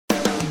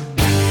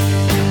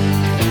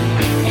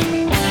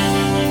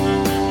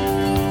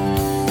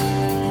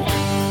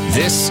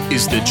This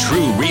is the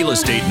True Real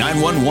Estate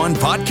 911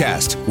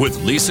 podcast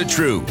with Lisa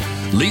True.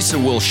 Lisa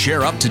will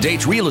share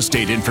up-to-date real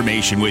estate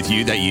information with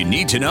you that you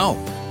need to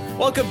know.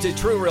 Welcome to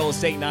True Real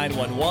Estate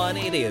 911.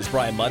 It is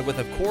Brian Mudd with,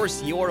 of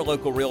course, your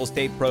local real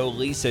estate pro,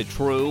 Lisa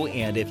True.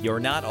 And if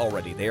you're not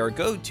already there,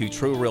 go to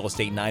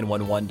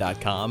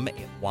truerealestate911.com.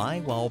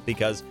 Why? Well,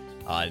 because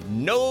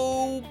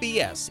no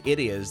BS. It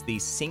is the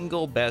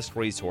single best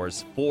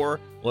resource for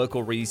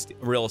local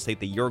real estate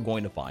that you're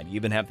going to find. You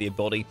even have the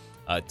ability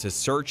to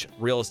search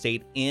real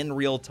estate in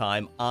real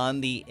time on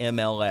the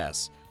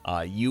MLS.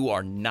 You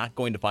are not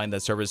going to find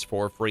that service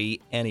for free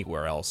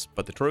anywhere else.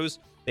 But the Trues,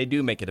 they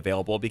do make it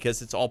available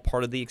because it's all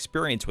part of the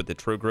experience with the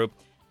True Group,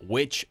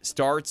 which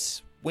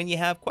starts when you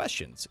have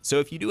questions. So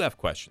if you do have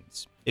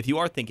questions, if you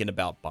are thinking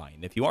about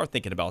buying, if you are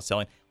thinking about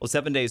selling, well,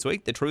 7 days a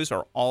week, the Trues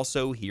are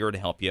also here to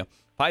help you.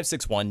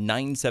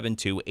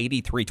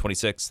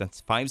 561-972-8326.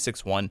 That's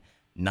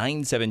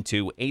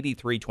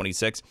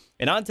 561-972-8326.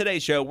 And on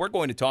today's show, we're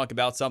going to talk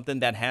about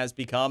something that has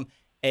become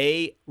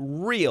a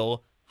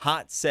real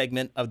hot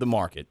segment of the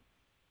market.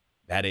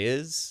 That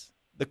is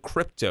the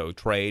crypto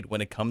trade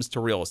when it comes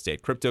to real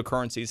estate.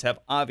 Cryptocurrencies have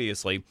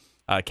obviously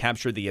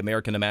captured the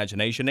American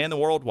imagination and the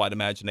worldwide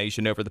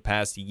imagination over the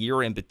past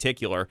year in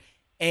particular.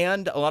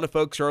 And a lot of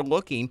folks are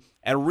looking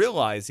at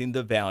realizing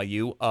the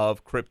value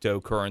of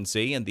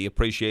cryptocurrency and the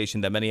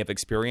appreciation that many have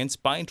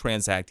experienced by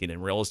transacting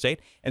in real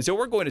estate. And so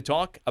we're going to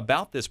talk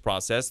about this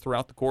process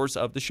throughout the course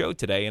of the show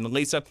today. And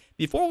Lisa,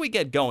 before we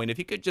get going, if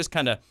you could just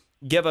kind of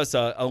give us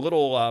a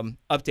little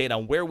update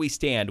on where we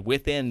stand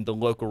within the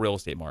local real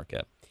estate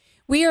market.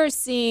 We are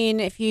seeing,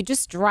 if you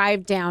just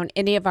drive down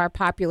any of our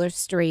popular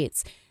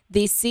streets,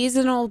 the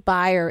seasonal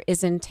buyer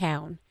is in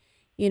town.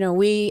 You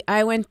know,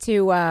 I went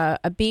to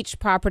a beach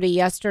property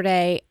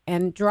yesterday,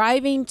 and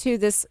driving to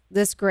this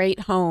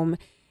great home,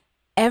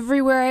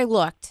 everywhere I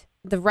looked,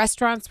 the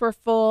restaurants were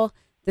full,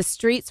 the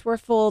streets were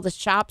full, the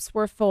shops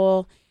were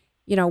full.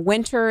 You know,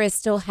 winter is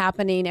still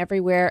happening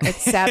everywhere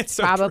except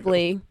so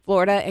probably true.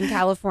 Florida and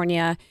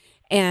California.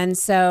 And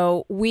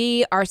so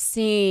we are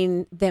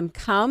seeing them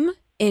come,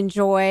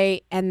 enjoy,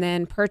 and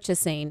then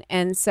purchasing.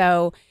 And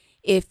so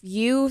if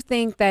you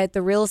think that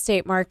the real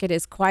estate market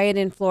is quiet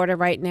in Florida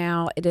right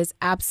now, it is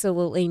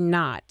absolutely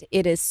not.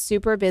 It is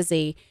super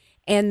busy.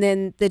 And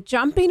then the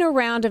jumping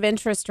around of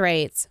interest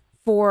rates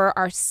for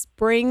our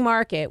spring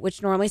market,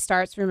 which normally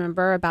starts,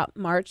 remember, about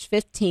March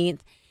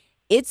 15th,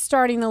 it's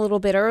starting a little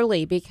bit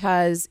early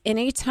because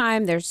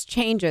anytime there's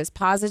changes,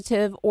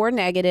 positive or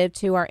negative,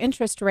 to our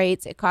interest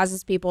rates, it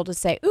causes people to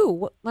say,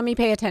 ooh, let me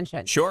pay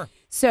attention. Sure.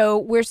 So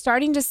we're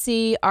starting to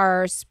see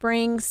our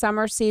spring,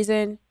 summer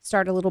season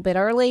start a little bit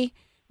early.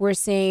 We're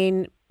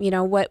seeing, you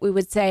know, what we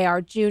would say our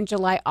June,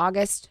 July,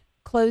 August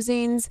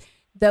closings.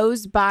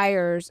 Those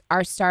buyers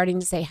are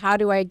starting to say, how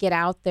do I get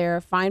out there,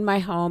 find my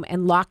home,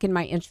 and lock in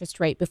my interest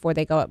rate before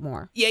they go up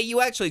more? Yeah, you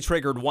actually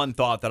triggered one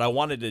thought that I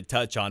wanted to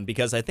touch on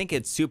because I think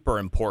it's super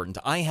important.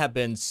 I have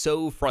been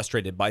so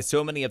frustrated by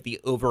so many of the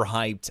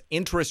overhyped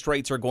interest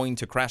rates are going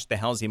to crash the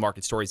housing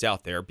market stories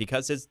out there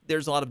because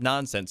there's a lot of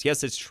nonsense.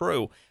 Yes, it's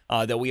true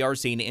that we are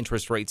seeing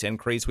interest rates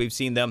increase. We've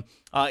seen them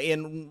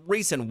in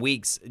recent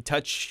weeks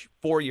touch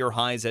 4-year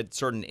highs at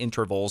certain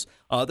intervals,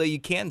 though you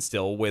can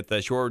still, with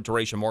short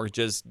duration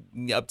mortgages,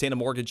 obtain a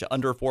mortgage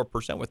under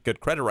 4% with good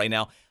credit right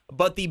now.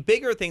 But the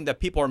bigger thing that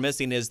people are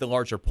missing is the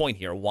larger point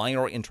here. Why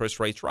are interest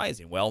rates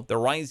rising? Well, they're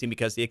rising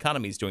because the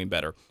economy is doing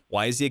better.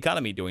 Why is the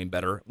economy doing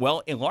better?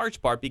 Well, in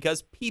large part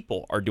because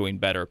people are doing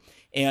better.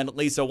 And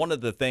Lisa, one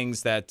of the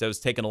things that I was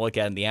taking a look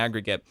at in the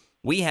aggregate,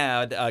 we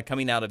had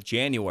coming out of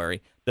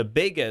January, the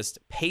biggest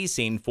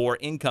pacing for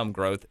income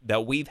growth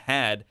that we've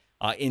had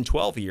in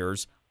 12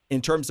 years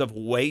in terms of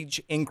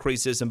wage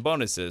increases and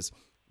bonuses.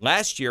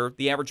 Last year,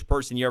 the average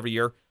person year over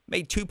year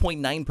made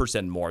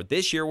 2.9% more.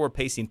 This year, we're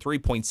pacing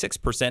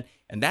 3.6%,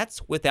 and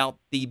that's without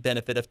the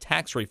benefit of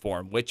tax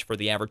reform, which for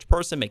the average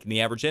person making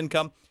the average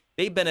income,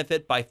 they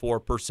benefit by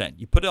 4%.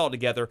 You put it all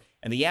together,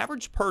 and the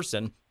average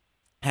person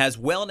has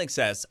well in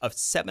excess of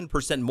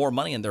 7% more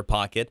money in their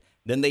pocket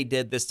than they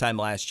did this time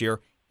last year,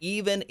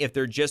 even if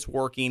they're just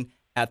working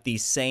at the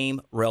same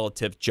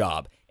relative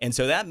job. And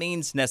so that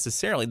means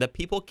necessarily that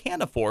people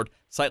can afford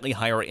slightly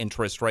higher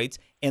interest rates,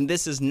 and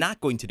this is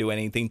not going to do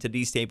anything to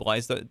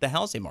destabilize the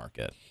housing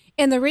market.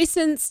 And the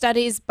recent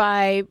studies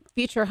by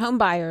future home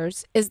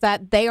buyers is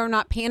that they are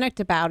not panicked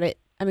about it.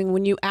 I mean,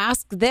 when you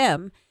ask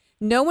them,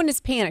 no one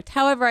is panicked.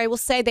 However, I will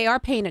say they are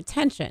paying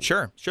attention.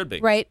 Sure, should be.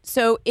 Right?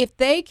 So if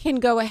they can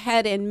go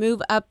ahead and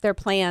move up their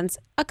plans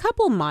a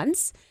couple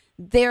months,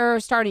 they're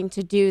starting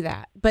to do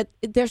that. But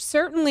they're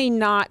certainly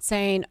not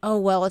saying, oh,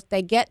 well, if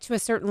they get to a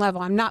certain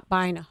level, I'm not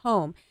buying a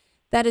home.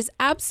 That is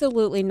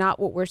absolutely not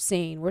what we're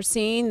seeing. We're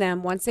seeing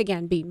them, once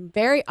again, be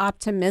very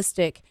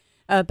optimistic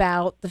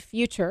about the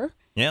future.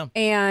 Yeah.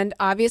 And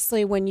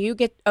obviously, when you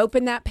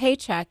open that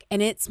paycheck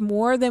and it's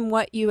more than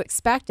what you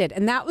expected,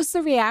 and that was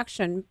the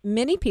reaction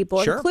many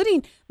people, Sure.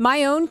 including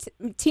my own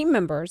team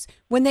members,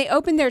 when they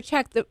opened their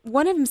check,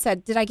 one of them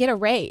said, "Did I get a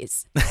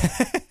raise?"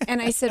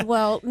 And I said,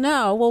 "Well,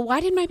 no." "Well, why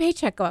did my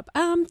paycheck go up?"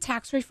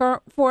 Tax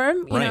reform,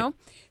 you Right. know.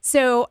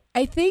 So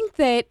I think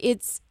that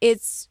it's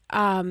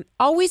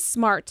always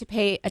smart to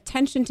pay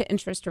attention to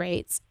interest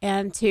rates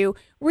and to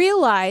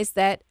realize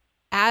that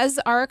as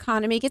our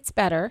economy gets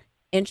better,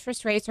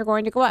 interest rates are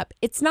going to go up.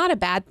 It's not a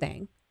bad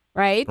thing,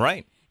 right?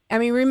 Right. I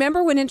mean,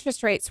 remember when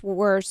interest rates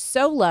were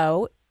so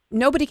low,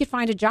 nobody could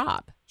find a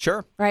job,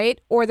 Sure. right?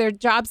 Or their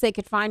jobs they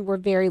could find were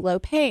very low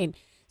paying.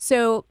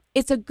 So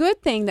it's a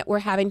good thing that we're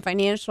having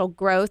financial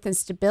growth and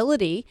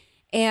stability,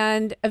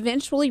 and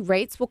eventually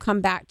rates will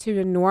come back to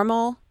a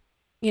normal,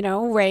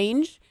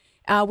 range.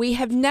 We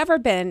have never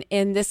been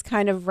in this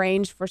kind of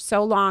range for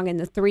so long in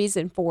the 3s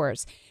and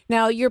 4s.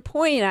 Now, your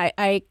point,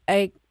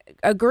 I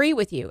agree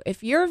with you.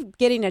 If you're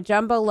getting a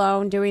jumbo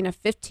loan, doing a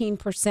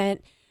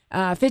 15%,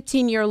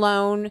 15-year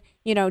loan,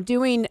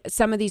 doing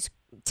some of these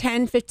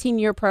 10,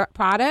 15-year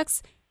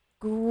products,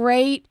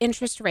 great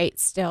interest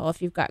rates still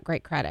if you've got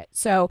great credit.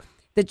 So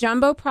the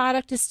jumbo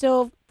product is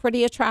still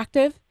pretty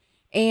attractive,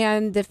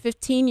 and the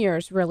 15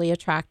 years really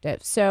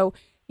attractive. So,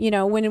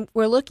 when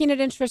we're looking at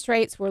interest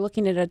rates, we're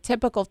looking at a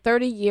typical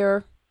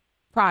 30-year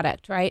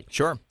product, right?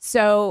 Sure.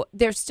 So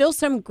there's still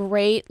some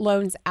great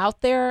loans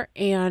out there.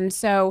 And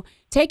so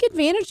take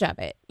advantage of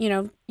it.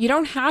 You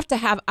don't have to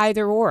have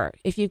either or.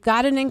 If you've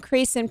got an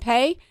increase in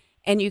pay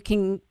and you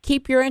can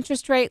keep your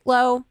interest rate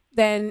low,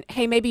 then,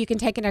 hey, maybe you can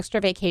take an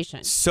extra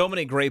vacation. So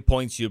many great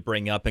points you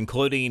bring up,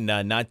 including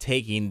not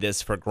taking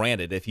this for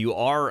granted. If you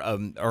are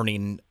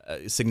earning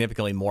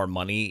significantly more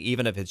money,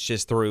 even if it's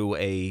just through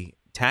a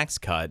tax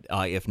cut,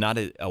 if not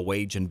a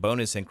wage and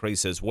bonus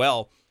increase as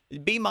well,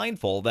 be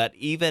mindful that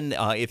even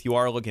if you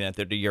are looking at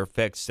the 30-year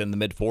fixed in the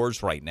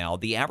mid-4s right now,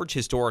 the average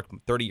historic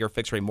 30-year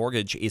fixed rate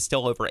mortgage is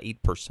still over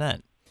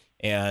 8%.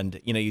 And,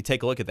 you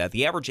take a look at that.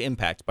 The average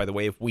impact, by the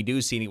way, if we do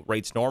see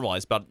rates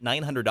normalize, about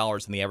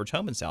 $900 in the average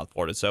home in South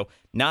Florida. So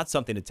not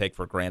something to take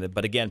for granted.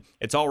 But again,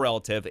 it's all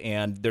relative,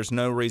 and there's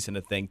no reason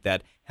to think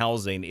that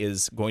housing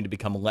is going to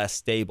become less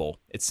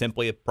stable. It's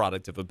simply a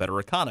product of a better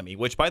economy,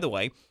 which, by the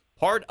way,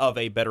 part of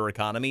a better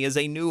economy is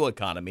a new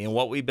economy. And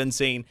what we've been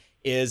seeing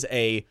is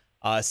a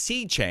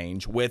sea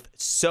change with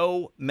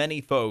so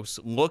many folks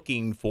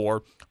looking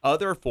for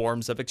other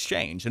forms of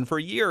exchange. And for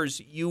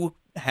years, you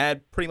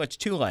had pretty much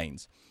two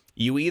lanes.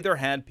 You either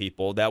had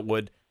people that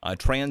would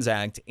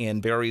transact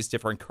in various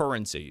different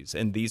currencies,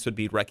 and these would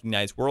be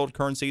recognized world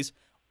currencies,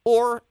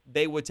 or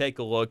they would take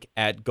a look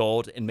at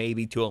gold and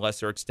maybe to a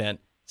lesser extent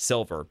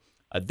silver.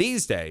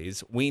 These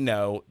days, we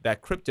know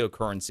that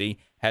cryptocurrency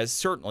has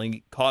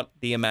certainly caught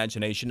the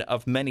imagination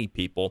of many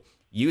people.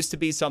 Used to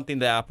be something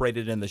that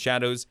operated in the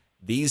shadows.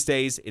 These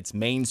days, it's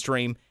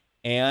mainstream.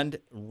 And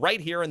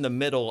right here in the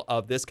middle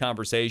of this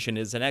conversation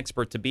is an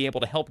expert to be able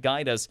to help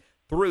guide us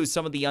through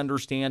some of the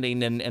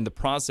understanding and the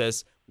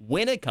process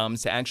when it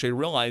comes to actually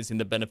realizing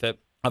the benefit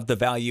of the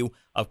value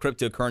of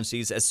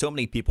cryptocurrencies, as so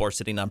many people are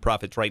sitting on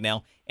profits right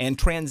now and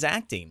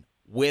transacting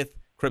with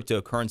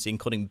cryptocurrency,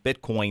 including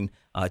Bitcoin,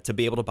 to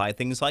be able to buy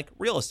things like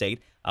real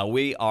estate.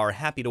 We are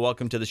happy to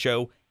welcome to the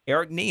show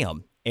Eric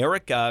Neum.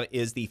 Eric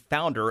is the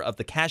founder of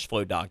the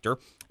Cashflow Doctor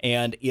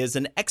and is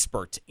an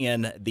expert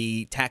in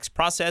the tax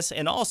process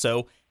and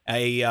also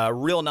a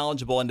real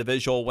knowledgeable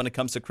individual when it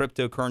comes to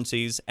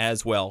cryptocurrencies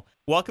as well.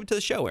 Welcome to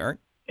the show, Eric.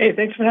 Hey,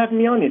 thanks for having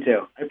me on, you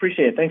two. I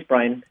appreciate it. Thanks,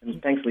 Brian.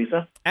 And thanks,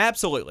 Lisa.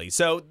 Absolutely.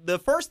 So the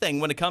first thing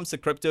when it comes to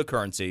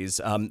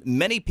cryptocurrencies,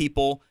 many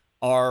people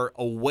are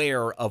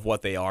aware of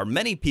what they are.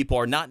 Many people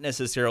are not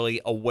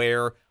necessarily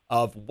aware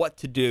of what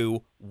to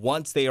do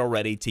once they are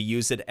ready to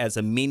use it as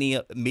a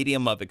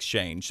medium of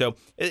exchange. So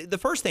the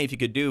first thing if you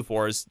could do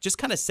for us, just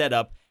kind of set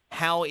up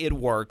how it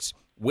works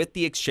with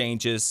the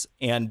exchanges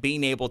and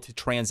being able to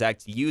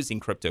transact using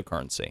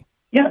cryptocurrency.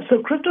 Yeah, so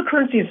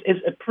cryptocurrency is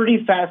a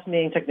pretty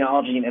fascinating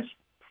technology, and it's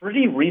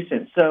pretty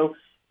recent. So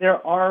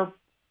there are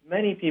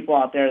many people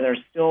out there that are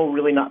still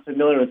really not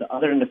familiar with it,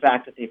 other than the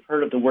fact that they've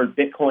heard of the word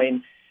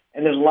Bitcoin.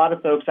 And there's a lot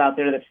of folks out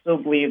there that still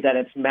believe that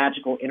it's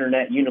magical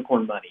internet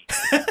unicorn money.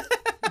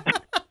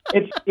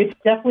 It's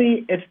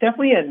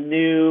definitely a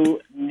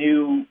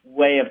new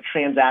way of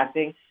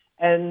transacting,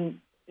 and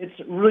it's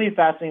really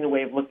fascinating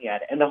way of looking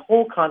at it. And the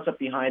whole concept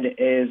behind it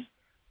is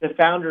the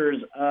founders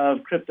of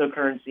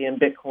cryptocurrency and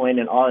Bitcoin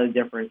and all the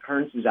different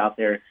currencies out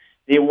there,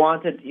 they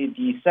wanted a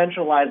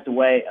decentralized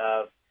way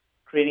of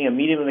creating a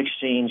medium of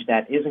exchange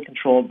that isn't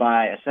controlled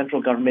by a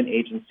central government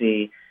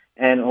agency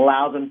and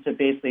allows them to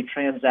basically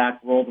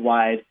transact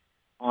worldwide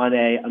on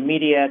a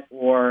immediate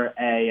or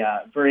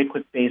a very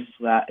quick basis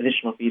without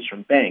additional fees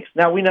from banks.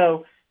 Now, we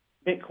know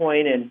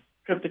Bitcoin and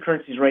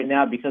cryptocurrencies right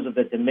now, because of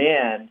the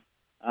demand,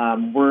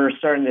 we're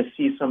starting to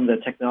see some of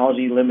the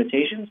technology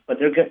limitations, but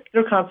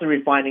they're constantly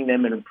refining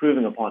them and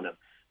improving upon them.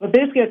 But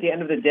basically, at the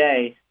end of the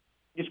day,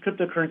 these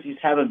cryptocurrencies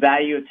have a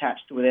value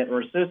attached to it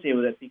or associated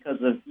with it because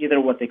of either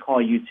what they call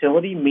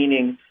utility,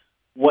 meaning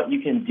what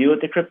you can do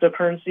with the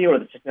cryptocurrency or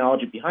the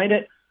technology behind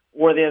it,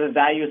 or they have a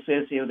value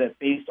associated with it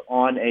based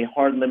on a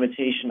hard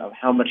limitation of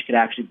how much could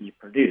actually be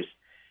produced.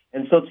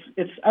 And so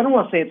it's I don't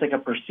want to say it's like a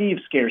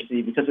perceived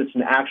scarcity because it's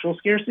an actual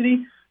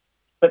scarcity,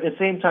 but at the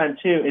same time,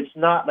 too, it's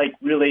not like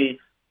really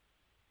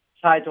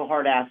tied to a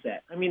hard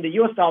asset. I mean, the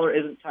U.S. dollar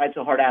isn't tied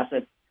to a hard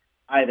asset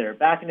either.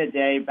 Back in the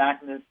day,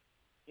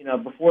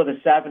 before the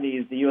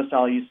 70s, the U.S.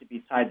 dollar used to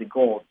be tied to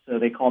gold. So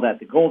they call that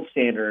the gold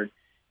standard.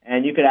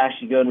 And you could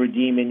actually go and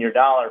redeem in your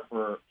dollar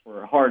for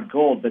hard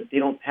gold, but they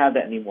don't have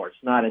that anymore. It's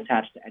not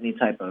attached to any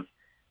type of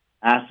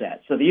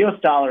asset. So the U.S.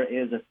 dollar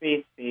is a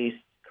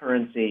faith-based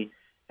currency,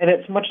 and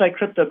it's much like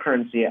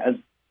cryptocurrency.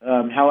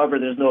 However,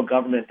 there's no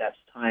government that's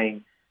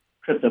tying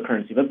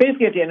cryptocurrency. But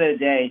basically, at the end of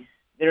the day,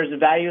 there's a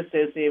value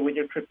associated with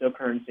your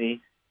cryptocurrency.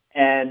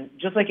 And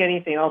just like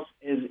anything else,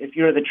 is if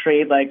you're to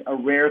trade like a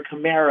rare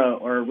Camaro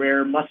or a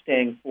rare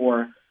Mustang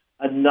for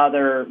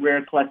another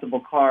rare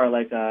collectible car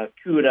like a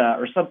CUDA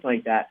or something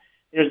like that,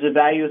 there's a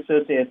value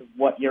associated with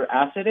what your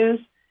asset is.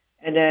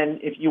 And then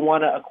if you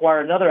want to acquire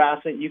another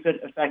asset, you could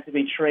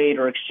effectively trade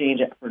or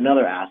exchange it for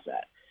another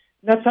asset.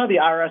 And that's how the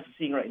IRS is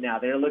seeing right now.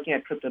 They're looking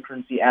at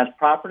cryptocurrency as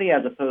property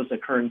as opposed to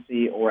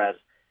currency or as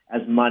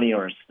money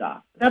or as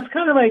stock. That's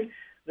kind of like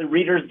the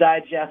Reader's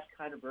Digest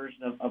kind of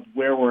version of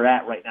where we're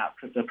at right now,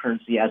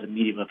 cryptocurrency as a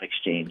medium of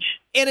exchange.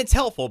 And it's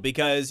helpful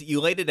because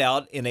you laid it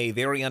out in a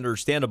very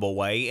understandable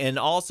way. And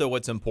also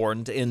what's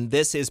important, and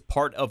this is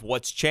part of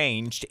what's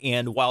changed,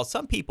 and while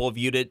some people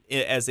viewed it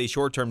as a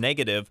short-term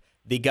negative,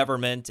 the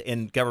government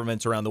and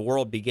governments around the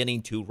world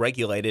beginning to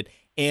regulate it.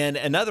 In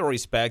another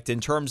respect, in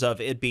terms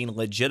of it being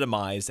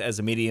legitimized as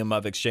a medium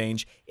of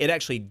exchange, it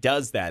actually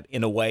does that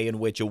in a way in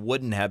which it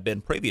wouldn't have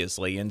been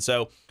previously. And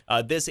so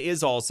this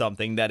is all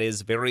something that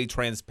is very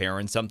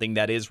transparent, something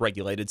that is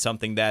regulated,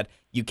 something that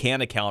you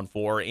can account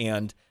for,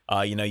 and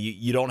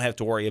you don't have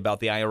to worry about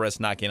the IRS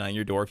knocking on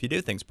your door if you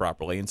do things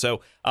properly. And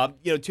so,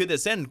 to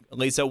this end,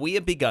 Lisa, we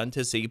have begun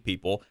to see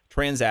people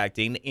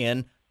transacting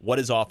in what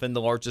is often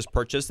the largest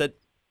purchase that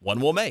one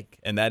will make,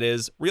 and that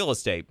is real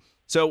estate.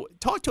 So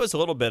talk to us a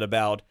little bit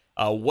about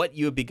what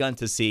you have begun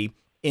to see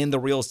in the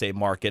real estate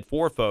market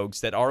for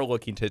folks that are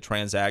looking to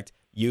transact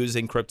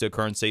using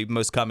cryptocurrency,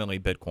 most commonly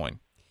Bitcoin.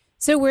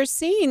 So we're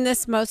seeing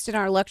this most in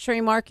our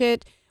luxury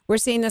market. We're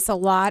seeing this a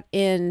lot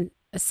in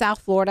South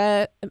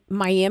Florida,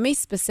 Miami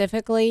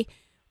specifically,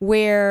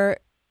 where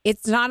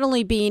it's not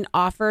only being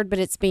offered, but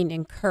it's being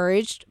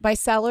encouraged by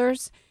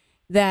sellers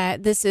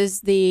that this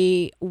is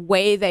the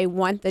way they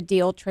want the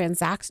deal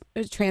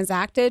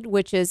transacted,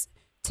 which is,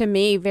 to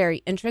me,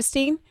 very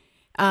interesting.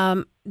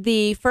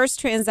 The first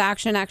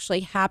transaction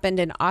actually happened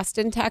in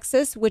Austin,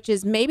 Texas, which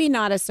is maybe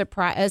not as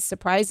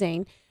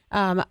surprising.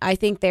 I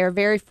think they're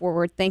very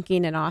forward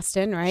thinking in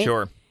Austin, right?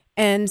 Sure.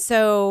 And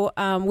so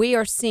we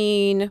are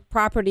seeing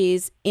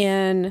properties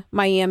in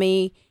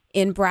Miami,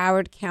 in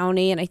Broward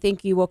County, and I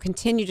think you will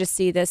continue to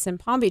see this in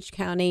Palm Beach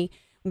County,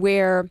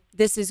 where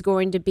this is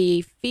going to be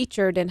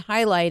featured and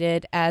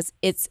highlighted as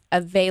it's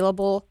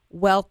available,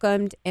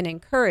 welcomed, and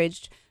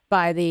encouraged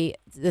by the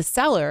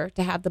seller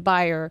to have the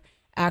buyer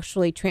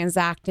actually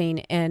transacting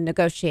and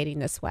negotiating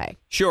this way.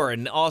 Sure,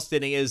 and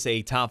Austin is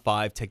a top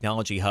 5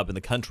 technology hub in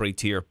the country,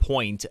 to your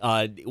point.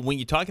 When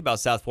you talk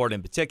about South Florida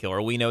in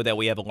particular, we know that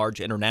we have a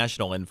large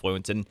international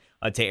influence. And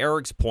to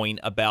Eric's point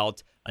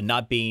about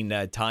not being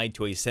tied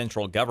to a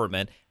central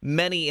government,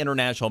 many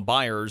international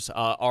buyers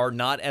are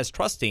not as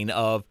trusting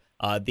of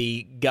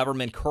the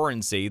government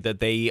currency that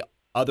they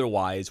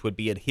otherwise would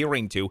be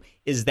adhering to.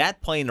 Is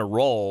that playing a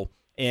role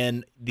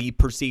in the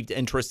perceived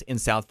interest in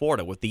South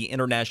Florida with the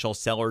international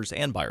sellers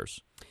and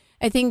buyers?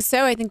 I think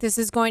so. I think this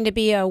is going to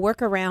be a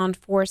workaround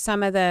for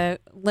some of the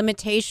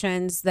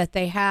limitations that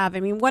they have.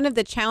 I mean, one of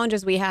the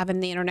challenges we have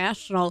in the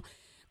international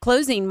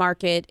closing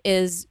market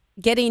is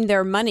getting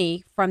their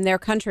money from their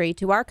country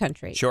to our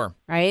country. Sure.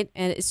 Right?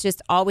 And it's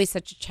just always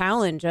such a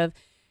challenge of,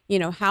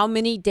 how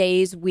many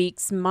days,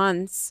 weeks,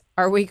 months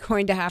are we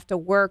going to have to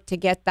work to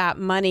get that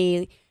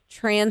money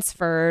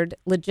transferred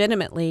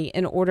legitimately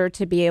in order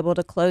to be able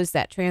to close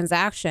that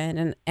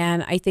transaction.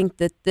 And I think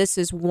that this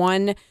is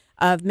one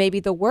of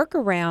maybe the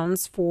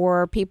workarounds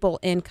for people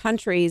in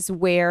countries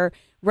where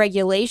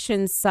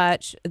regulations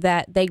such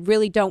that they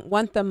really don't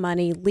want the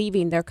money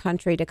leaving their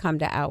country to come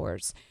to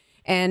ours.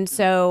 And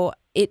so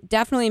it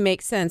definitely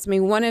makes sense. I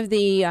mean, one of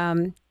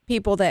the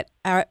people that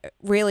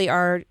really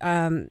are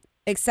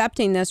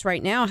accepting this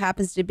right now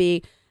happens to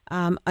be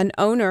an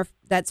owner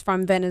that's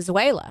from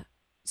Venezuela.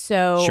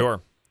 So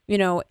sure.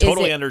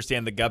 Totally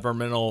understand the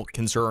governmental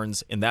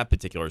concerns in that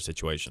particular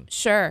situation.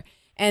 Sure.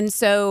 And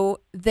so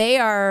they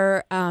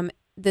are,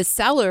 the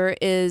seller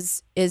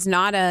is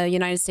not a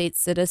United States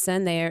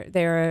citizen.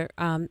 They're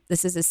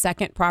this is a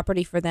second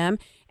property for them.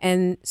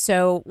 And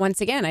so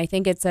once again, I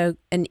think it's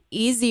an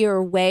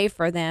easier way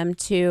for them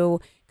to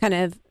kind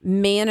of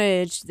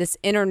manage this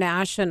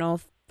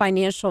international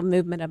financial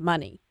movement of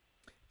money.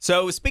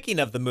 So speaking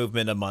of the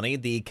movement of money,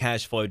 the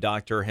cash flow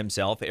doctor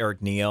himself, Eric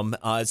Neum.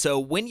 So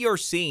when you're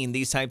seeing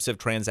these types of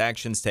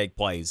transactions take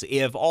place,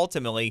 if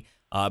ultimately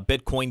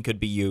Bitcoin could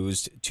be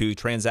used to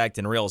transact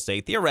in real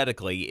estate.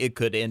 Theoretically, it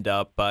could end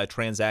up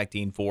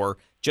transacting for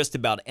just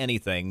about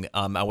anything,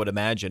 I would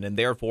imagine. And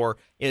therefore,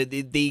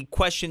 the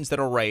questions that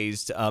are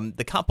raised,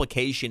 the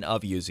complication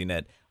of using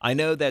it. I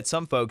know that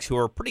some folks who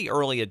are pretty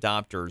early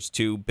adopters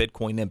to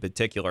Bitcoin in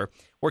particular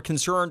were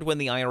concerned when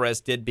the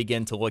IRS did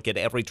begin to look at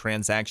every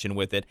transaction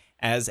with it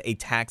as a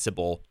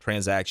taxable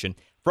transaction.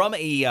 From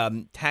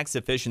a tax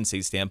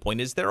efficiency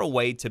standpoint, is there a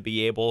way to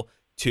be able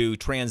to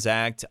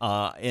transact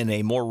in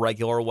a more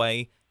regular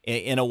way,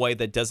 in a way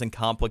that doesn't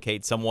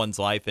complicate someone's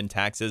life and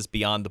taxes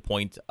beyond the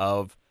point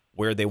of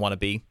where they want to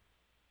be?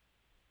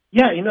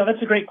 Yeah,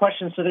 that's a great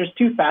question. So there's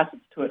two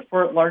facets to it.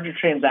 For larger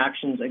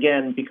transactions,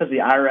 again, because the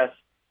IRS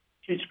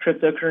treats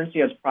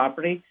cryptocurrency as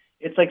property,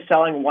 it's like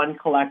selling one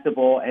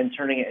collectible and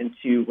turning it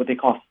into what they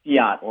call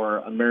fiat or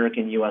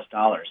American U.S.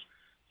 dollars.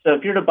 So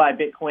if you're to buy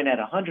Bitcoin at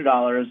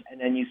 $100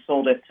 and then you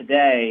sold it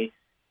today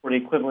for the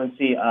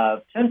equivalency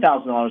of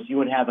 $10,000, you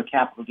would have a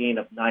capital gain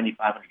of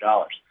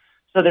 $9,500.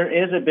 So there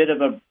is a bit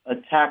of a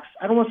tax,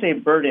 I don't want to say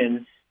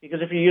burden,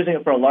 because if you're using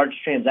it for a large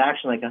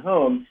transaction like a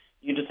home,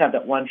 you just have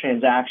that one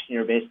transaction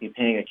you're basically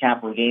paying a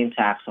capital gain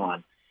tax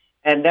on.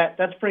 And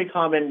that's pretty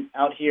common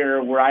out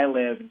here where I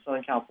live in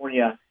Southern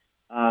California.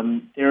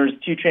 There's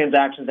two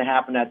transactions that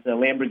happened at the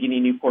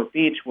Lamborghini Newport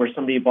Beach where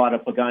somebody bought a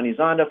Pagani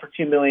Zonda for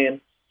 $2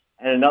 million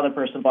and another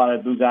person bought a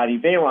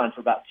Bugatti Veyron for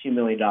about $2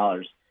 million.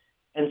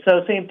 And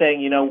so same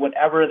thing,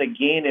 whatever the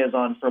gain is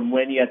on from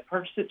when you had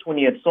purchased it to when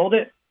you had sold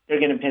it, they're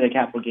going to pay the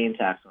capital gain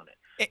tax on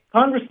it.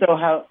 Congress, though,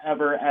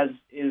 however,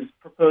 is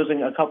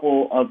proposing a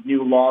couple of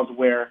new laws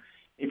where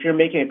if you're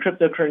making a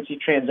cryptocurrency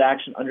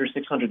transaction under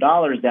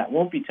 $600, that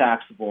won't be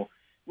taxable,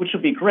 which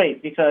would be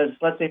great because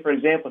let's say, for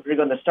example, if you're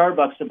going to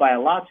Starbucks to buy a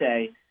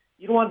latte,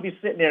 you don't want to be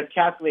sitting there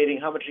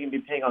calculating how much you're going to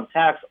be paying on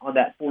tax on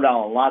that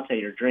 $4 latte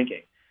you're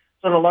drinking.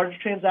 So in a larger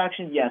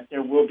transaction, yes,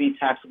 there will be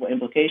taxable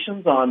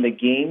implications on the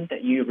gain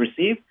that you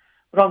receive.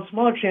 But on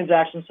smaller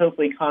transactions,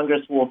 hopefully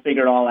Congress will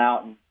figure it all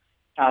out and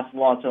pass a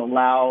law to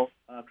allow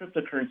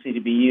cryptocurrency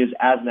to be used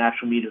as an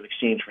actual medium of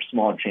exchange for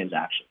smaller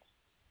transactions.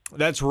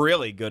 That's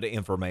really good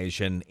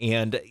information.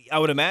 And I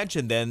would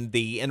imagine then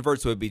the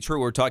inverse would be true.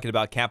 We're talking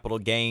about capital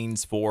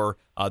gains for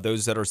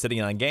those that are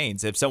sitting on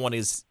gains. If someone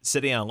is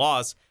sitting on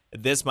loss,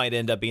 this might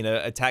end up being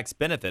a tax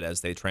benefit as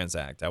they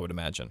transact, I would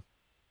imagine.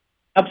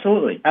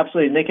 Absolutely.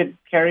 And they could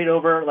carry it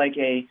over like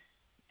a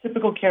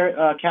typical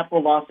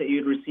capital loss that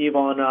you'd receive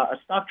on a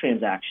stock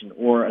transaction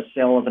or a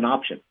sale of an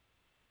option.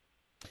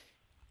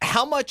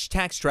 How much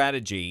tax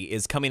strategy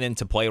is coming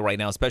into play right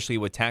now, especially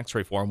with tax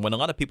reform, when a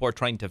lot of people are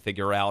trying to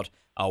figure out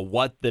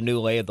what the new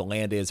lay of the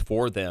land is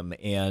for them,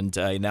 and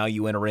now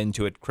you enter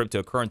into it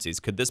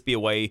cryptocurrencies? Could this be a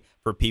way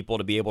for people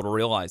to be able to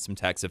realize some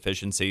tax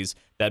efficiencies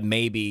that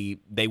maybe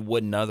they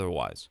wouldn't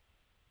otherwise?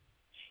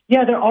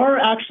 Yeah, there are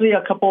actually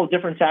a couple of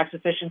different tax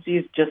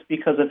efficiencies just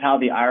because of how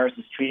the IRS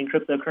is treating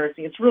cryptocurrency.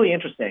 It's really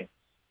interesting.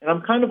 And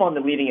I'm kind of on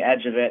the leading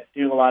edge of it,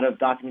 doing a lot of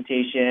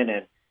documentation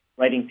and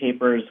writing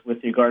papers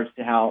with regards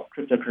to how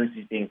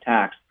cryptocurrency is being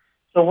taxed.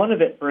 So one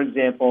of it, for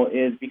example,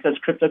 is because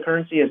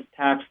cryptocurrency is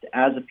taxed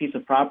as a piece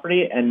of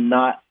property and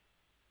not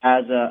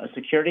as a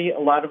security, a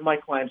lot of my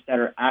clients that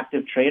are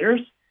active traders,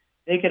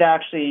 they could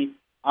actually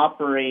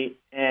operate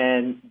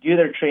and do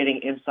their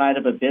trading inside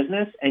of a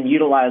business and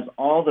utilize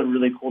all the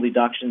really cool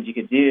deductions you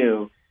could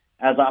do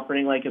as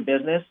operating like a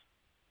business,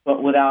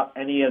 but without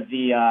any of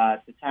the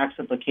tax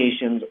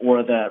implications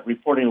or the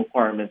reporting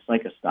requirements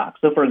like a stock.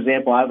 So, for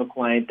example, I have a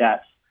client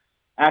that's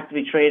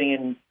actively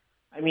trading,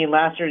 and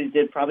last year he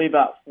did probably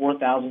about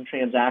 4,000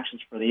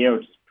 transactions for the year,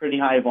 which is pretty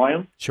high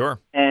volume. Sure.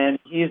 And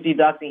he's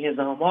deducting his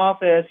home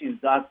office, he's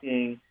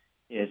deducting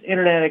his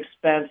internet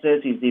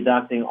expenses, he's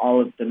deducting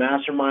all of the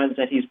masterminds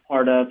that he's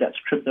part of that's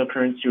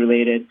cryptocurrency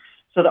related.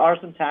 So there are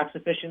some tax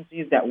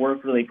efficiencies that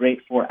work really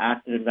great for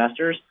active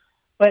investors.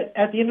 But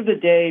at the end of the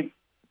day,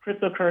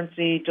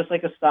 cryptocurrency, just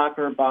like a stock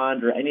or a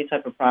bond or any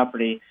type of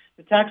property,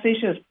 the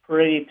taxation is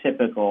pretty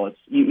typical.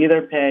 You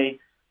either pay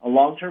a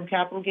long-term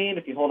capital gain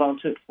if you hold on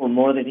to it for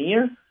more than a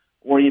year,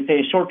 or you pay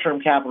a short-term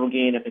capital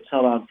gain if it's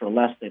held on for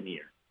less than a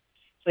year.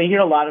 So you hear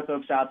a lot of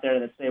folks out there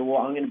that say, well,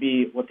 I'm going to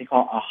be what they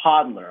call a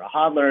hodler. A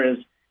hodler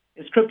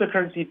is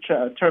cryptocurrency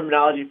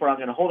terminology for I'm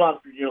going to hold on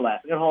for your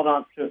life. I'm going to hold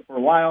on to it for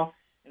a while,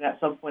 and at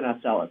some point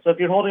I'll sell it. So if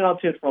you're holding on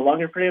to it for a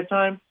longer period of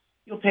time,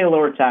 you'll pay a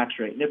lower tax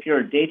rate. And if you're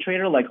a day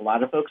trader, like a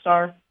lot of folks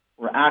are,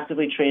 we're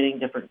actively trading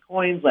different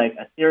coins, like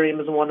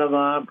Ethereum is one of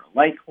them, or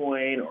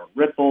Litecoin, or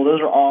Ripple. Those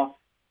are all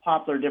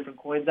popular different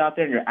coins out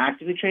there, and you're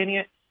actively trading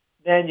it,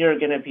 then you're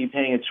going to be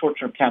paying a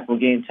short-term capital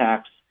gain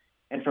tax.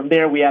 And from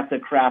there, we have to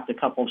craft a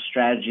couple of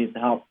strategies to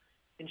help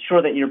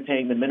ensure that you're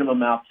paying the minimum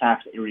amount of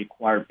tax that you're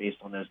required based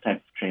on those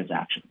types of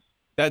transactions.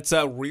 That's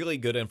really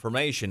good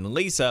information.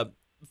 Lisa,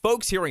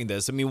 folks hearing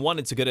this, one,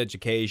 it's a good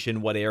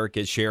education, what Eric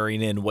is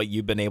sharing and what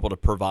you've been able to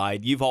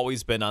provide. You've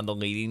always been on the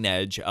leading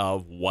edge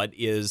of what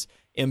is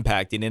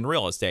impacting in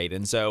real estate.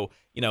 And so,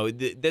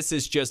 this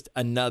is just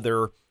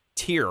another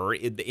tier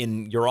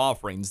in your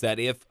offerings that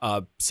if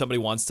somebody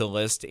wants to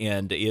list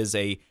and is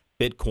a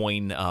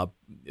Bitcoin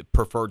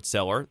preferred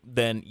seller,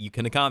 then you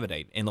can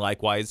accommodate. And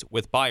likewise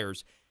with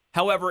buyers.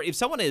 However, if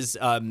someone is,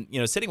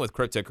 sitting with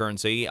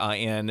cryptocurrency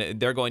and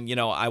they're going,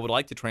 I would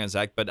like to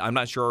transact, but I'm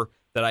not sure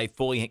that I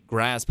fully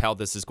grasp how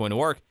this is going to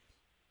work,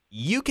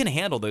 you can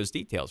handle those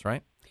details,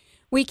 right?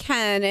 We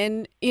can,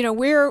 and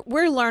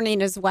we're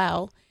learning as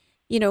well.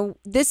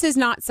 This is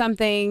not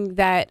something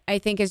that I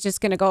think is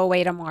just going to go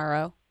away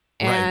tomorrow.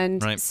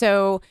 And right.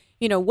 So,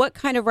 what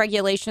kind of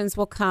regulations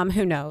will come?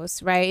 Who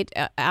knows, right?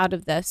 Out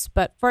of this,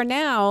 but for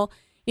now,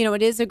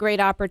 it is a great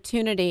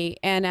opportunity,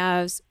 and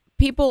as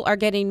people are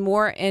getting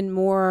more and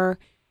more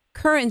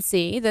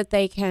currency that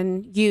they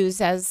can use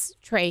as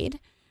trade,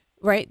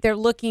 right? They're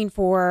looking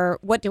for,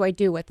 what do I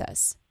do with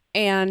this?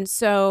 And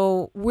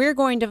so we're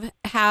going to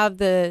have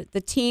the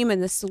team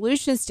and the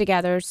solutions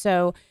together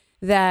so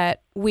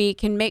that we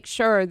can make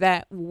sure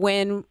that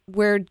when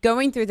we're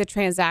going through the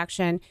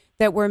transaction,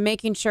 that we're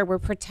making sure we're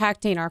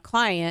protecting our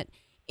client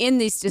in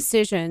these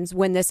decisions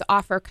when this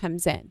offer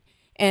comes in.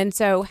 And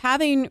so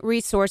having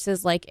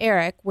resources like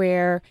Eric,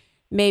 where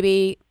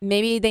maybe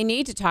they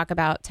need to talk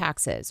about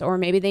taxes, or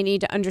maybe they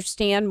need to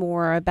understand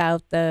more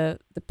about the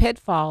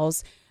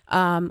pitfalls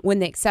when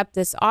they accept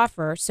this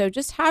offer. So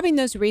just having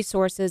those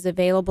resources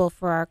available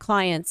for our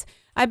clients.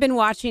 I've been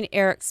watching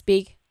Eric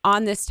speak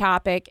on this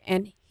topic,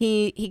 and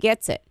he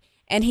gets it,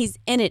 and he's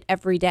in it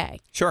every day.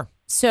 Sure.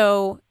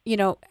 So,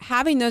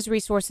 having those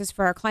resources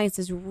for our clients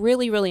is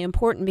really, really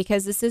important,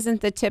 because this isn't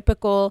the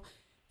typical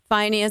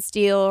finance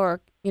deal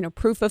or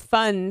proof of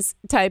funds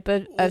type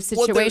of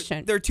situation.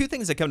 Well, there are two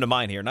things that come to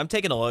mind here, and I'm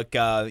taking a look.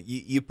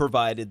 You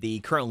provided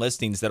the current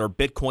listings that are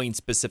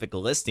Bitcoin-specific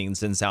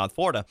listings in South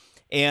Florida,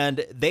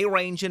 and they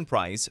range in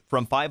price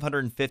from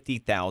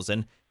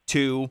 $550,000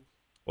 to,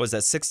 what was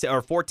that,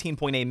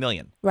 14.8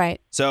 million.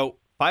 Right. So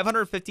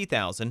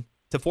 $550,000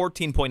 to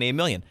 $14.8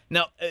 million.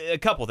 Now, a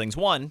couple things.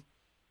 One,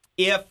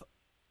 if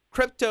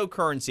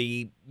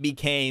cryptocurrency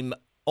became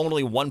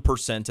only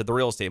 1% of the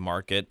real estate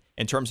market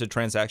in terms of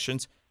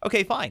transactions,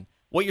 okay, fine.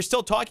 What you're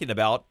still talking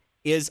about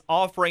is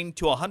offering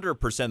to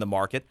 100% of the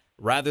market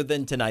rather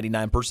than to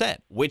 99%,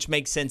 which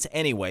makes sense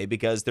anyway,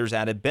 because there's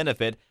added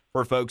benefit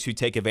for folks who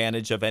take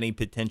advantage of any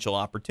potential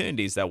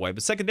opportunities that way.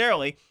 But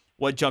secondarily,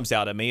 what jumps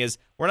out at me is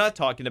we're not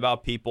talking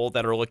about people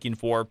that are looking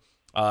for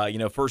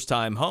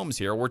first-time homes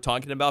here. We're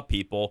talking about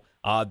people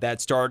that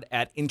start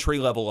at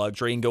entry-level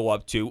luxury and go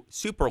up to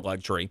super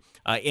luxury.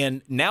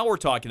 And now we're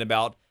talking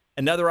about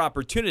another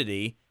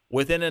opportunity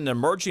within an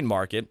emerging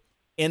market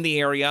in the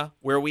area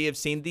where we have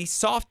seen the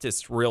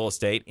softest real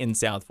estate in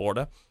South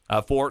Florida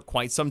for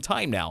quite some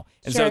time now.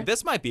 And Sure. so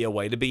this might be a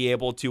way to be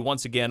able to,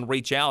 once again,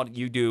 reach out.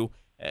 You do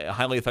a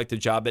highly effective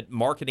job at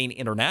marketing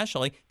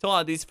internationally to a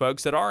lot of these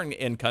folks that are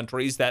in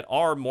countries that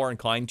are more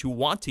inclined to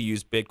want to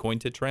use Bitcoin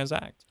to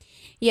transact.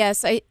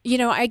 Yes, I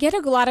get a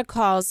lot of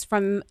calls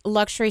from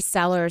luxury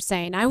sellers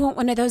saying, I want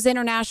one of those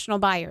international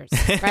buyers,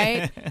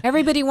 right?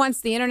 Everybody wants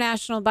the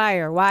international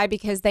buyer. Why?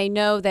 Because they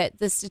know that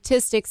the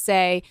statistics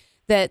say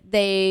that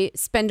they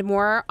spend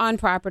more on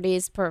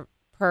properties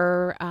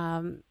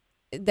than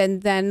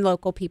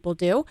local people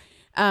do.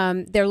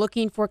 They're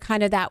looking for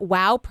kind of that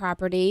wow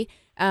property,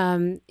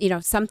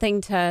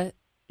 something to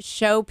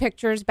show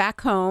pictures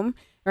back home,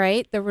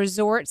 right? The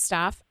resort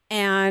stuff,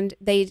 and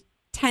they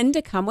tend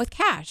to come with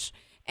cash.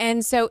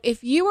 And so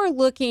if you are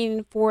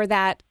looking for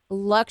that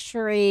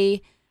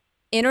luxury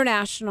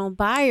international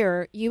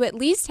buyer, you at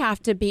least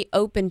have to be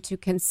open to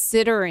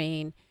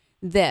considering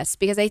this,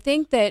 because I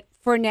think that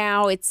for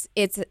now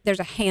there's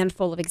a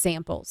handful of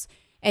examples.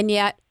 And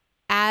yet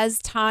as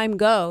time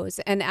goes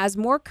and as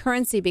more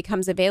currency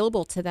becomes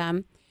available to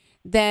them,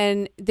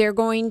 then they're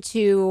going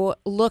to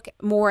look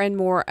more and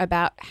more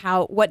about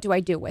what do I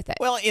do with it?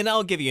 Well, and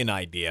I'll give you an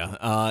idea.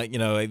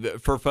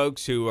 For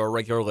folks who are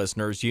regular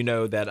listeners, you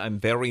know that I'm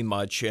very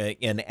much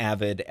an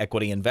avid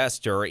equity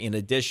investor in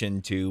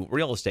addition to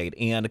real estate.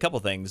 And a couple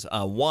things.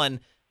 One,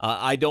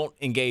 I don't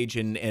engage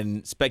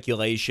in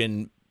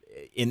speculation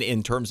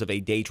in terms of a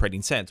day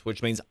trading sense,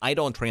 which means I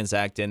don't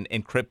transact in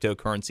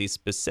cryptocurrency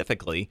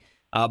specifically.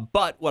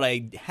 But what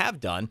I have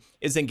done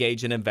is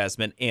engage in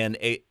investment in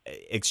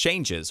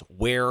exchanges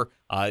where,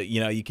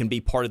 you can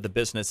be part of the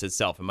business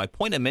itself. And my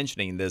point of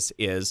mentioning this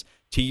is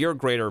to your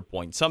greater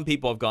point. Some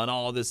people have gone,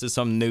 oh, this is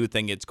some new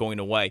thing. It's going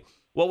away.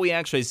 What we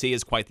actually see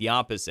is quite the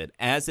opposite.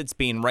 As it's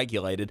being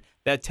regulated,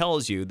 that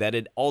tells you that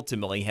it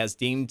ultimately has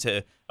deemed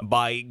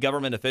by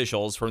government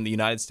officials from the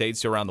United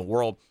States to around the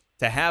world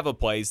to have a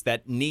place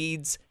that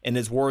needs and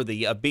is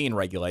worthy of being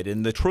regulated.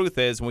 And the truth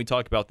is, and we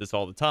talk about this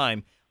all the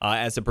time,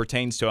 as it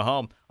pertains to a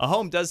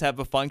home does have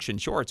a function.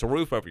 Sure, it's a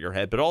roof over your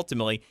head, but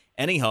ultimately,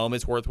 any home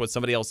is worth what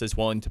somebody else is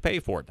willing to pay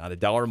for it, not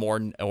 $1 more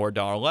or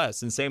 $1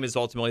 less. And same is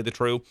ultimately the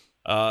true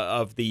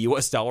of the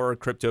U.S. dollar or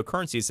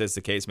cryptocurrencies, as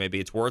the case may be.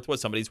 It's worth what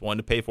somebody's willing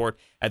to pay for it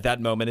at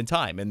that moment in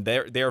time. And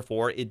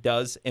therefore, it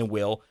does and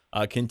will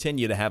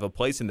continue to have a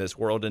place in this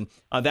world. And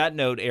on that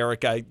note,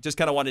 Eric, I just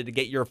kind of wanted to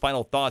get your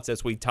final thoughts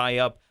as we tie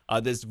up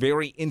this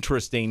very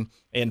interesting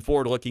and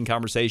forward-looking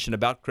conversation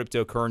about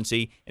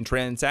cryptocurrency and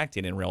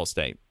transacting in real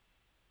estate.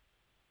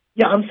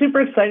 Yeah, I'm super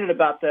excited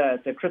about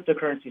the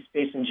cryptocurrency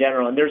space in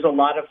general. And there's a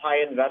lot of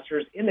high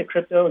investors in the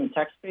crypto and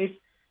tech space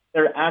that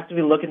are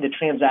actively looking to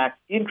transact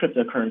in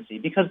cryptocurrency,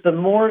 because the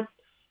more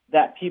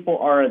that people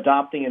are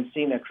adopting and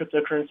seeing that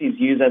cryptocurrency is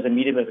used as a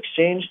medium of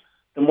exchange,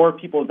 the more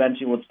people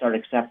eventually will start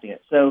accepting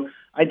it. So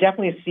I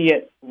definitely see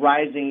it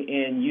rising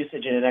in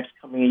usage in the next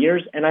coming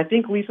years. And I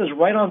think Lisa's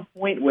right on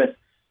point with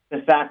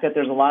the fact that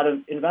there's a lot of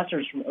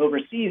investors from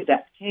overseas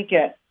that can't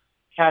get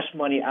cash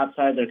money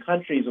outside their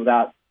countries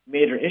without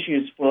major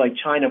issues, for like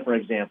China, for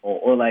example,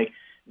 or like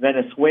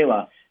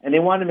Venezuela. And they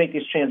want to make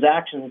these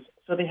transactions,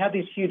 so they have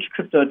these huge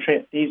crypto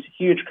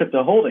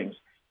holdings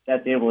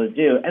that they're able to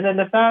do. And then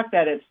the fact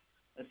that it's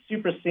a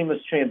super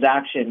seamless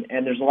transaction,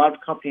 and there's a lot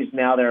of companies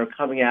now that are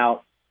coming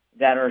out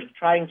that are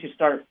trying to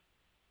start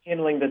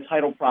handling the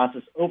title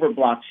process over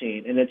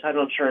blockchain and the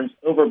title insurance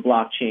over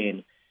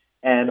blockchain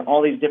and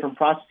all these different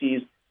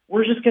processes.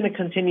 We're just going to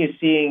continue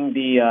seeing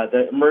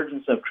the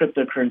emergence of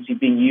cryptocurrency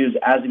being used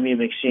as a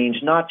medium of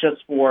exchange, not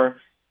just for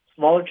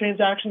smaller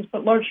transactions,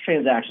 but large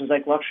transactions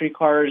like luxury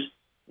cars,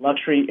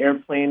 luxury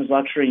airplanes,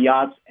 luxury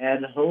yachts,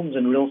 and homes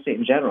and real estate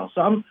in general.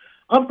 So I'm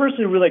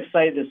personally really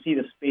excited to see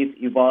the space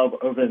evolve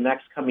over the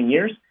next coming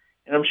years,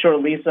 and I'm sure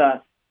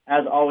Lisa,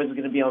 as always, is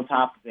going to be on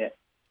top of it.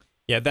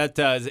 Yeah, that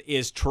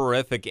is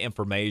terrific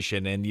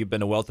information, and you've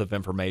been a wealth of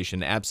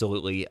information.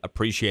 Absolutely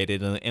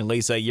appreciated. And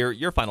Lisa,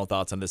 your final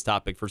thoughts on this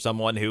topic for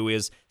someone who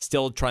is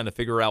still trying to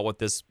figure out what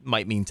this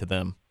might mean to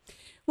them.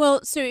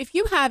 Well, so if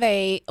you have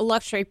a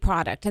luxury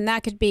product, and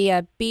that could be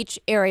a beach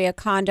area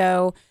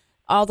condo,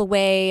 all the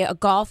way a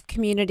golf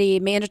community,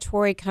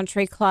 mandatory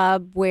country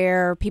club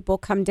where people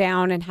come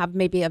down and have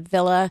maybe a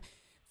villa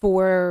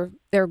for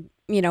their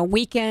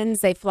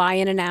weekends, they fly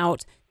in and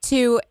out,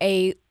 to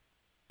a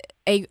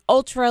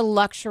ultra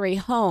luxury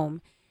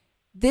home.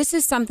 This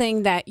is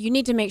something that you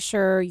need to make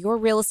sure your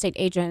real estate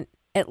agent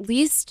at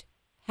least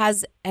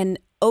has an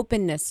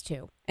openness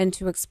to and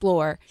to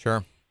explore.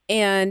 Sure.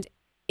 And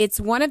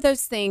it's one of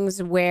those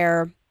things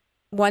where,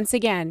 once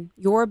again,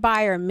 your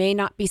buyer may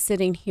not be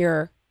sitting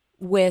here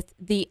with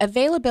the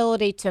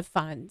availability to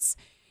funds.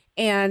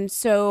 And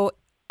so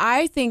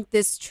I think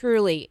this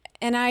truly,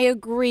 and I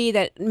agree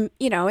that, in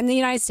the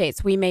United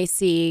States, we may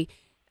see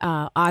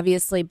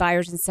obviously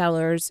buyers and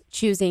sellers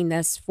choosing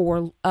this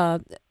for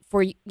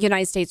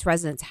United States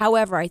residents.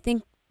 However, I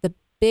think the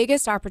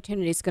biggest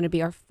opportunity is going to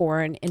be our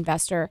foreign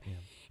investor. Yeah.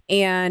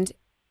 And,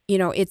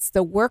 it's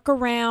the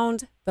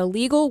workaround, the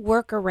legal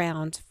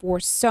workaround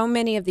for so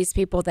many of these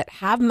people that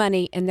have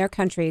money in their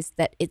countries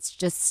that it's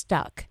just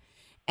stuck.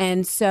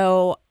 And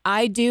so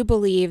I do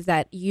believe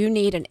that you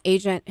need an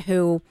agent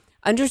who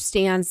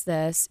understands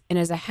this and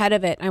is ahead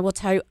of it. And I will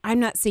tell you, I'm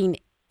not seeing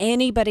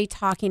anybody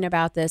talking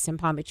about this in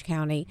Palm Beach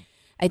County.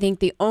 I think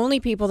the only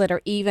people that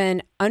are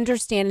even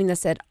understanding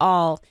this at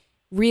all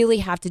really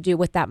have to do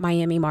with that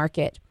Miami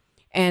market.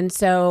 And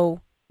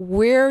so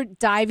we're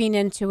diving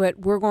into it.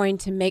 We're going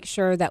to make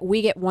sure that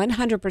we get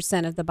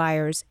 100% of the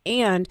buyers.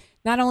 And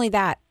not only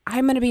that,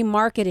 I'm going to be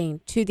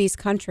marketing to these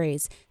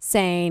countries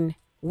saying,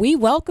 we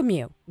welcome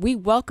you. We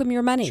welcome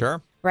your money.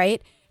 Sure.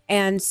 Right?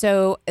 And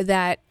so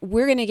that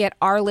we're going to get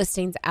our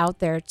listings out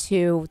there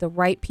to the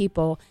right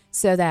people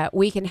so that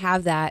we can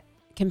have that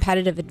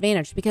competitive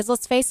advantage. Because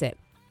let's face it,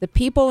 the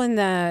people in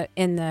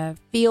the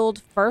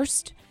field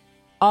first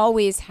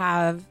always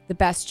have the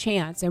best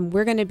chance. And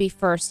we're going to be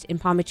first in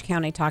Palm Beach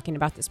County talking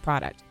about this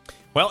product.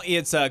 Well,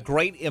 it's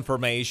great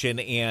information,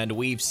 and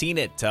we've seen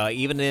it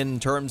even in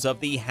terms of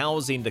the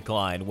housing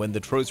decline when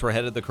the troops were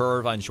ahead of the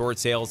curve on short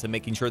sales and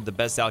making sure the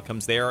best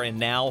outcomes there, and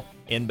now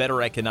in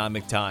better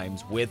economic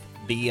times with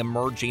the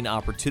emerging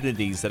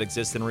opportunities that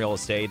exist in real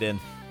estate. And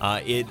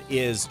it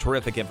is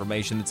terrific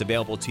information that's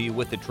available to you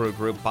with the True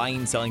Group.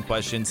 Buying, selling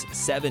questions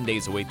 7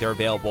 days a week. They're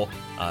available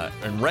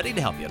and ready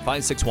to help you at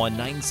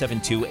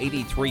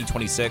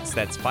 561-972-8326.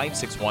 That's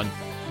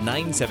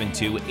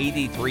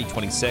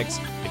 561-972-8326.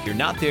 If you're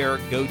not there,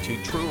 go to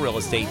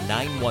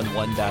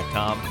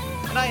TrueRealEstate911.com.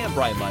 And I am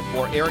Brian Mudd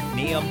for Eric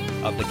Neum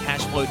of the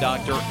Cashflow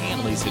Doctor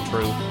and Lisa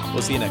True.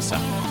 We'll see you next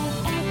time.